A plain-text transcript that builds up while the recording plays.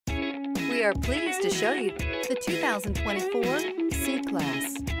We are pleased to show you the 2024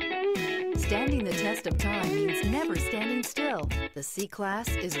 C-Class. Standing the test of time means never standing still. The C-Class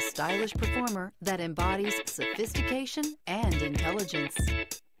is a stylish performer that embodies sophistication and intelligence.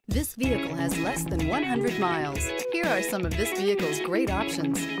 This vehicle has less than 100 miles. Here are some of this vehicle's great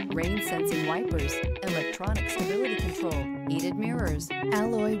options: rain-sensing wipers, electronic stability control, heated mirrors,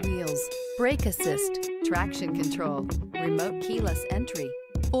 alloy wheels, brake assist, traction control, remote keyless entry,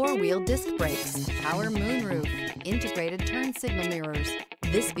 four-wheel disc brakes, power moonroof, integrated turn signal mirrors.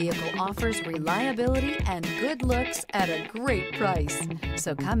 This vehicle offers reliability and good looks at a great price.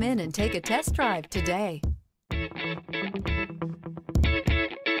 So come in and take a test drive today.